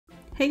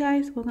Hey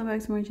guys, welcome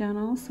back to my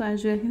channel. So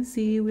as you can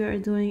see, we are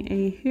doing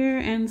a hair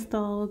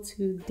install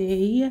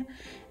today,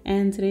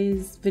 and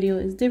today's video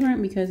is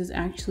different because it's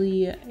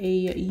actually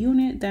a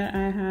unit that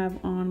I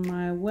have on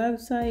my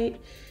website.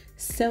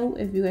 So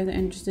if you guys are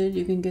interested,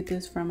 you can get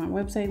this from my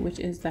website, which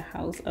is the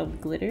House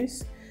of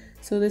Glitters.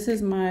 So this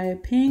is my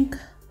pink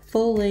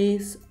full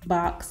lace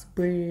box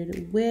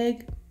braided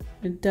wig.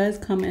 It does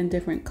come in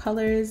different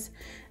colors.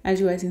 As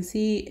you guys can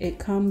see, it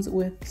comes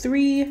with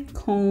 3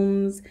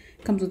 combs,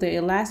 comes with an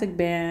elastic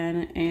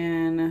band,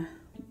 and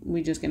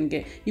we're just gonna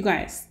get, you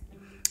guys,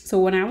 so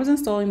when I was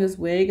installing this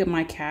wig,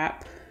 my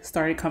cap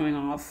started coming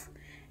off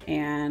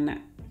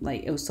and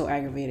like it was so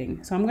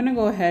aggravating. So I'm gonna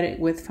go ahead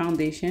with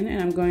foundation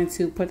and I'm going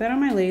to put that on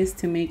my lace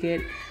to make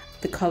it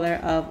the color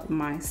of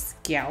my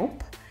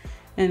scalp.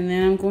 And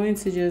then I'm going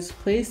to just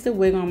place the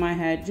wig on my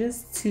head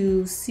just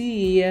to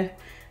see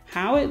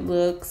how it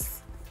looks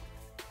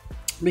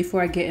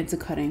before I get into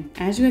cutting.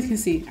 As you guys can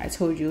see, I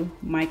told you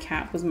my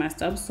cap was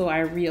messed up, so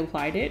I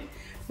reapplied it.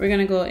 We're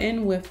gonna go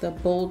in with the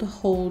Bold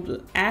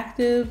Hold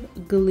Active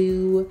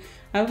Glue.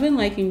 I've been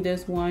liking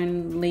this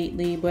one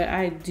lately, but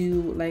I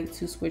do like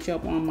to switch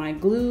up on my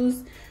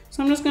glues.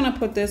 So I'm just gonna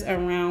put this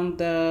around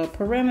the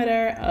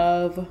perimeter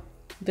of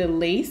the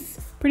lace,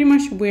 pretty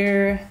much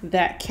where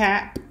that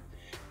cap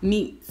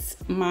meets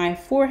my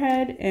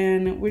forehead,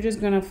 and we're just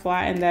gonna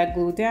flatten that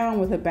glue down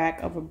with the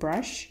back of a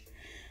brush.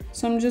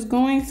 So I'm just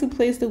going to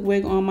place the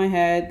wig on my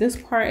head. This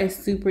part is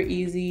super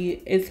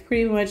easy. It's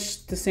pretty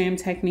much the same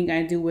technique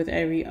I do with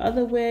every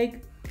other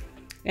wig.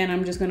 And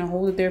I'm just gonna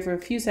hold it there for a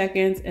few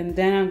seconds, and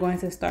then I'm going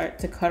to start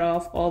to cut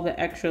off all the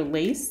extra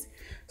lace.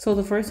 So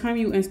the first time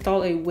you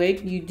install a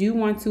wig, you do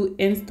want to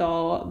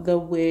install the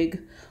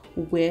wig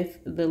with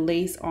the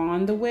lace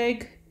on the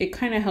wig. It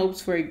kind of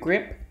helps for a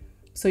grip.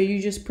 So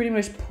you just pretty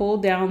much pull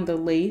down the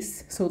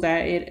lace so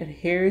that it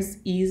adheres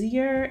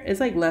easier. It's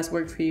like less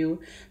work for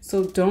you.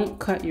 So don't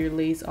cut your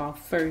lace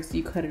off first,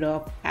 you cut it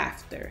off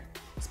after,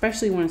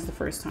 especially when it's the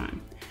first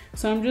time.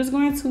 So I'm just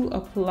going to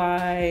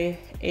apply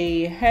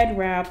a head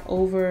wrap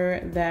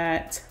over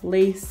that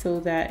lace so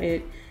that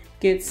it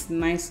gets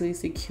nicely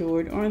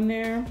secured on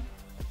there.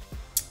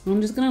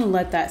 I'm just gonna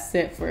let that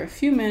sit for a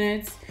few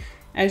minutes.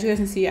 As you guys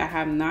can see, I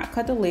have not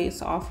cut the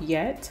lace off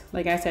yet.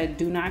 Like I said,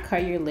 do not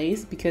cut your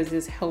lace because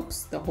this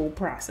helps the whole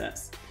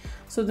process.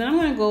 So then I'm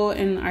gonna go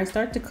and I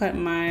start to cut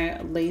my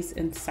lace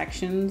in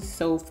sections.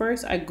 So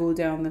first I go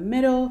down the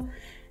middle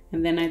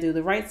and then I do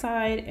the right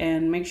side,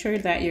 and make sure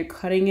that you're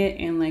cutting it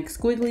in like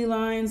squiggly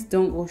lines.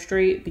 Don't go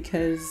straight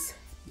because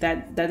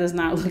that does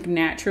not look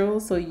natural.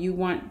 So you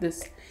want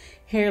this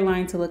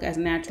hairline to look as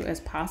natural as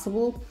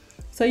possible.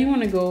 So you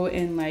wanna go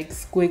in like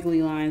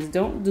squiggly lines.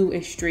 Don't do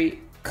a straight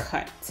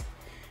cut.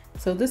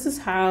 So this is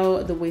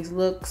how the waist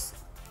looks.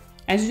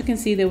 As you can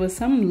see, there was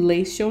some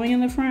lace showing in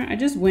the front. I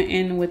just went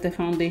in with the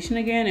foundation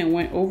again and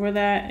went over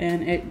that,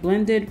 and it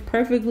blended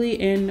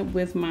perfectly in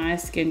with my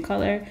skin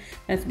color.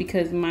 That's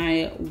because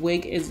my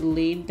wig is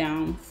laid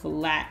down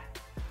flat.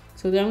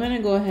 So then I'm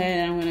gonna go ahead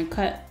and I'm gonna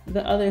cut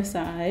the other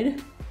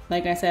side.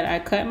 Like I said, I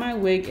cut my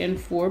wig in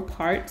 4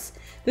 parts.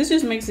 This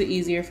just makes it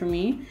easier for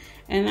me.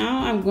 And now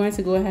I'm going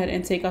to go ahead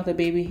and take out the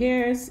baby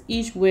hairs.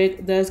 Each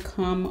wig does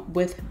come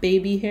with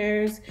baby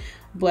hairs,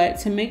 but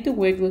to make the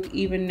wig look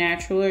even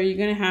naturally, you're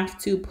gonna have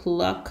to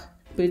pluck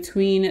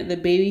between the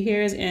baby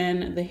hairs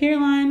and the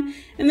hairline.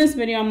 In this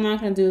video, I'm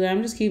not gonna do that.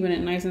 I'm just keeping it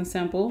nice and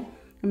simple.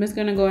 I'm just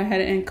gonna go ahead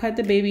and cut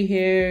the baby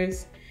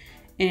hairs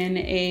in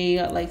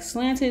a like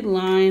slanted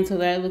line so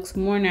that it looks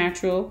more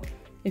natural.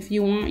 If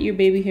you want your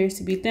baby hairs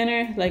to be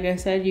thinner, like I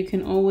said, you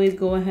can always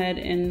go ahead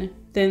and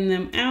thin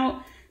them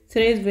out.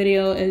 Today's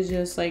video is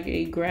just like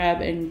a grab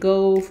and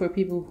go for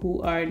people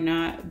who are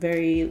not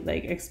very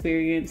like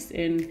experienced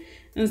in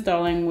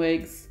installing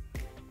wigs.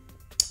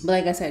 But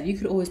like I said, you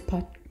could always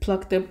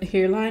pluck the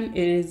hairline.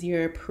 It is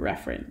your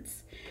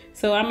preference.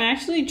 So I'm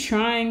actually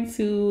trying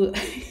to,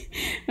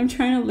 I'm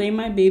trying to lay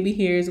my baby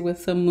hairs with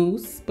some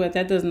mousse, but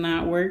that does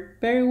not work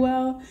very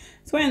well.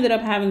 So I ended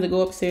up having to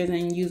go upstairs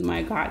and use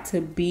my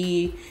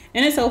Got2b.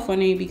 And it's so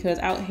funny because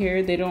out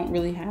here, they don't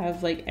really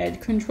have like edge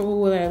control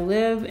where I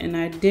live, and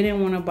I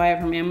didn't want to buy it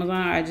from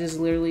Amazon. I just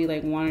literally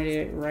like wanted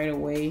it right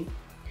away.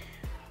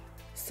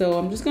 So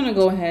I'm just gonna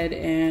go ahead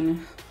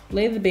and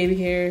lay the baby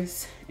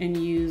hairs and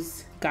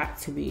use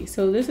Got2b.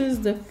 So this is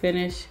the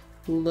finished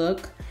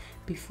look.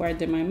 Before I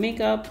did my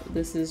makeup,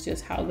 this is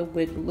just how the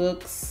wig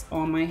looks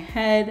on my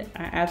head.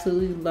 I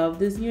absolutely love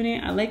this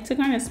unit. I like to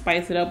kind of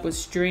spice it up with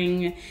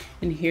string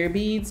and hair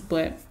beads,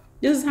 but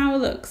this is how it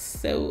looks.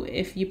 So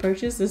if you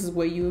purchase, this is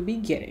what you will be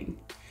getting.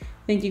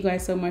 Thank you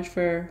guys so much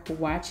for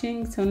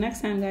watching. Till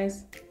next time,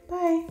 guys.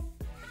 Bye.